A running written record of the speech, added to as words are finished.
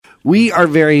We are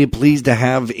very pleased to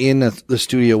have in the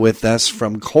studio with us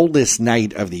from Coldest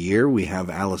Night of the Year. We have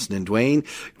Allison and Dwayne.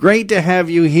 Great to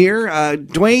have you here.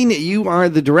 Dwayne, you are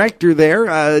the director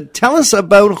there. Tell us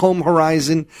about Home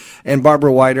Horizon and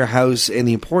Barbara Whitehouse and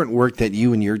the important work that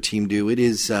you and your team do.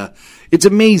 It's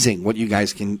amazing what you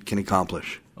guys can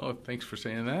accomplish. Oh, thanks for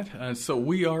saying that. So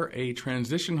we are a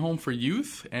transition home for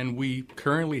youth, and we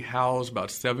currently house about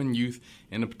 7 youth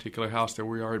in a particular house that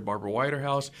we are at Barbara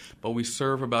Whitehouse, but we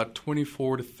serve about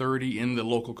 24 to 30 in the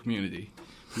local community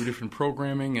through different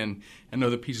programming and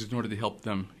other pieces in order to help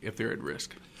them if they're at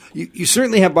risk. You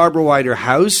certainly have Barbara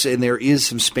Whitehouse, and there is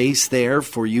some space there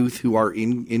for youth who are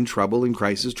in trouble, in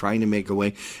crisis, trying to make a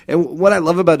way. And what I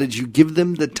love about it is you give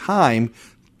them the time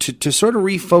to sort of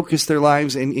refocus their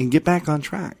lives and get back on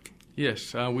track.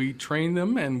 Yes, we train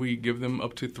them and we give them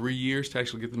up to 3 years to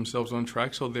actually get themselves on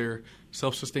track so they're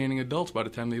self-sustaining adults by the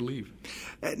time they leave.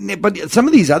 But some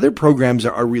of these other programs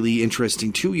are really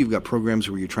interesting too. You've got programs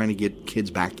where you're trying to get kids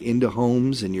back into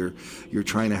homes and you're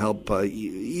trying to help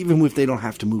even if they don't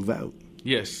have to move out.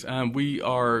 Yes, we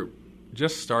are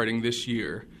just starting this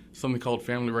year something called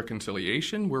Family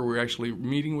Reconciliation, where we're actually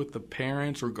meeting with the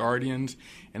parents or guardians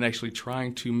and actually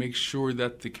trying to make sure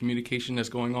that the communication that's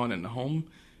going on in the home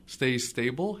stays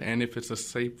stable, and if it's a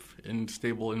safe and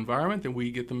stable environment, then we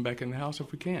get them back in the house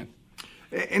if we can.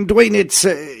 And Dwayne, it's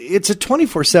a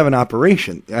 24/7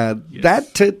 operation. Yes.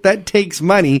 That takes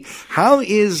money. How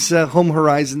is Home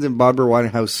Horizons and Barbara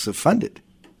Whitehouse funded?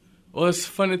 Well, it's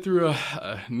funded through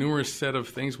a numerous set of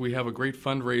things. We have a great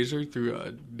fundraiser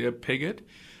through Deb Piggott.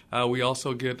 We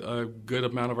also get a good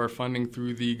amount of our funding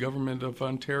through the government of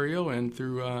Ontario and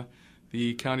through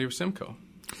the county of Simcoe.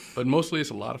 But mostly it's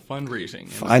a lot of fundraising.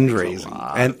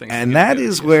 And that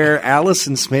is where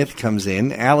Allison Smith comes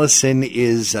in. Allison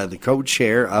is the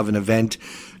co-chair of an event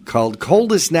called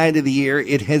Coldest Night of the Year.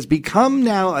 It has become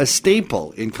now a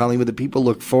staple in Collingwood that people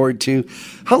look forward to.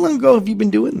 How long ago have you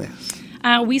been doing this?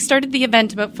 We started the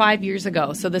event about 5 years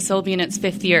ago, so this will be in its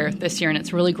 5th year this year, and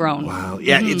it's really grown. Wow.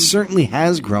 Yeah, It certainly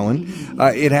has grown.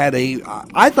 It had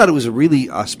I thought it was a really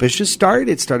auspicious start.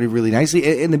 It started really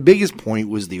nicely, and the biggest point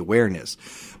was the awareness.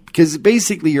 Because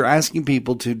basically you're asking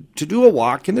people to do a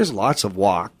walk, and there's lots of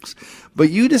walks, but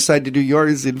you decide to do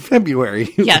yours in February.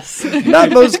 Yes.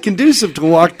 Not most conducive to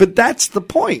walk, but that's the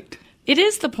point. It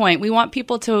is the point. We want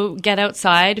people to get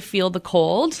outside, feel the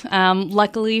cold.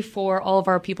 Luckily for all of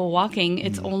our people walking,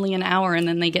 it's only an hour and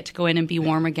then they get to go in and be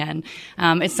warm again.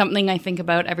 It's something I think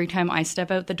about every time I step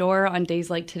out the door on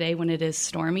days like today when it is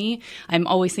stormy. I'm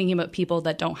always thinking about people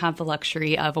that don't have the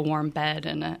luxury of a warm bed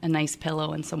and a nice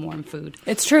pillow and some warm food.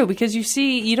 It's true, because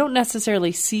you don't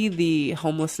necessarily see the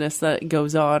homelessness that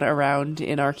goes on around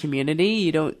in our community.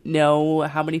 You don't know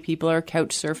how many people are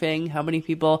couch surfing, how many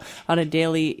people on a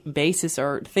daily basis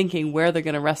are thinking where they're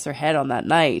going to rest their head on that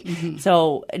night. Mm-hmm.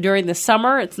 So during the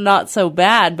summer, it's not so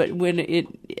bad, but when it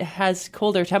has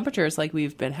colder temperatures like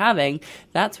we've been having,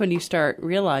 that's when you start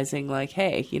realizing, like,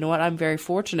 hey, you know what, I'm very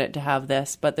fortunate to have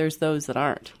this, but there's those that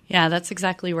aren't. Yeah, that's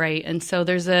exactly right. And so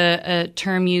there's a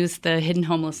term used, the hidden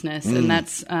homelessness, and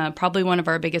that's probably one of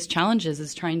our biggest challenges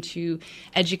is trying to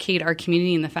educate our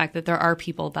community in the fact that there are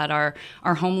people that are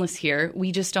homeless here.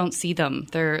 We just don't see them.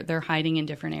 They're hiding in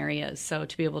different areas. So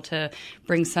to be able to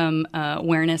bring some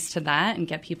awareness to that and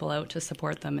get people out to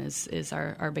support them is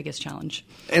our biggest challenge.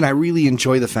 And I really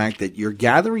enjoy the fact that you're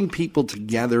gathering people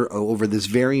together over this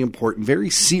very important, very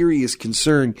serious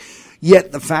concern.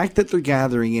 Yet the fact that they're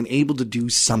gathering and able to do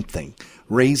something,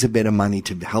 raise a bit of money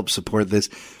to help support this,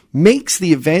 makes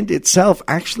the event itself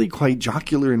actually quite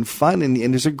jocular and fun. And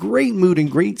there's a great mood and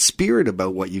great spirit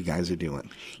about what you guys are doing.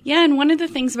 Yeah, and one of the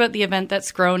things about the event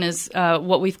that's grown is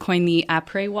what we've coined the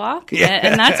après walk. Yeah.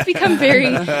 And that's become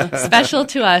very special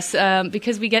to us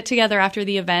because we get together after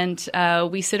the event.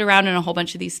 We sit around in a whole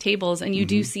bunch of these tables, and you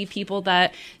do see people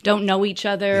that don't know each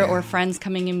other or friends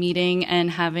coming and meeting and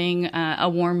having a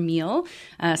warm meal,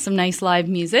 some nice live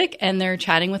music, and they're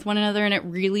chatting with one another, and it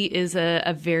really is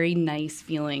a very nice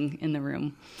feeling in the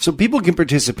room. So people can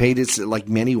participate. It's like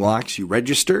many walks. You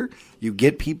register, you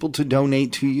get people to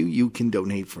donate to you. You can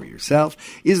donate for yourself.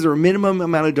 Is there a minimum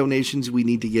amount of donations we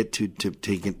need to get to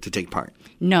take part?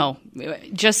 No,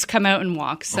 just come out and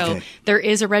walk. So there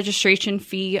is a registration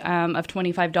fee of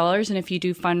 $25, and if you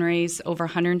do fundraise over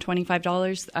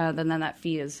 $125, then that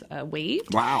fee is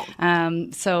waived. Wow.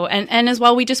 So and as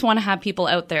well, we just want to have people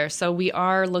out there. So we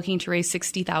are looking to raise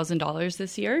 $60,000 $25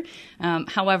 this year.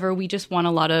 However, we just want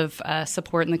a lot of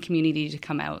support in the community to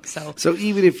come out. So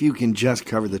even if you can just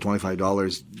cover the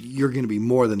 $25, you're going to be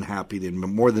more than happy and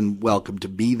more than welcome to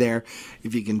be there.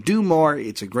 If you can do more,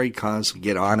 it's a great cause. So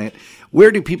get on it.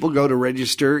 Where do people go to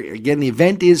register? Again, the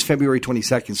event is February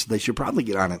 22nd, so they should probably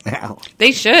get on it now.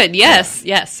 They should, yes.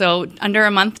 So under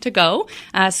a month to go.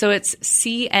 So it's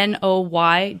cnoy.org.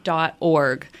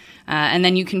 And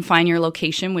then you can find your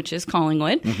location, which is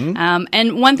Collingwood.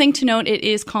 And one thing to note, it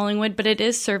is Collingwood, but it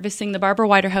is servicing the Barbara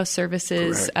Whitehouse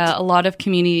services a lot of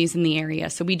communities in the area.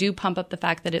 So we do pump up the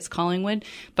fact that it's Collingwood,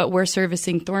 but we're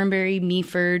servicing Thornbury,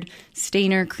 Meaford,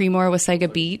 Stayner, Creemore,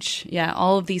 Wasaga Beach. Yeah,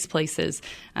 all of these places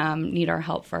need our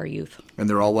help for our youth. And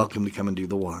they're all welcome to come and do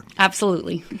the walk.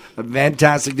 Absolutely.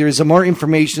 Fantastic. There is some more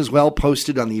information as well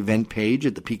posted on the event page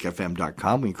at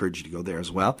thepeakfm.com. We encourage you to go there as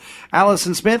well.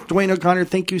 Allison Smith, Dwayne O'Connor,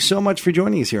 thank you so much for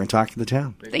joining us here on Talk of the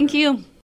Town. Thank you.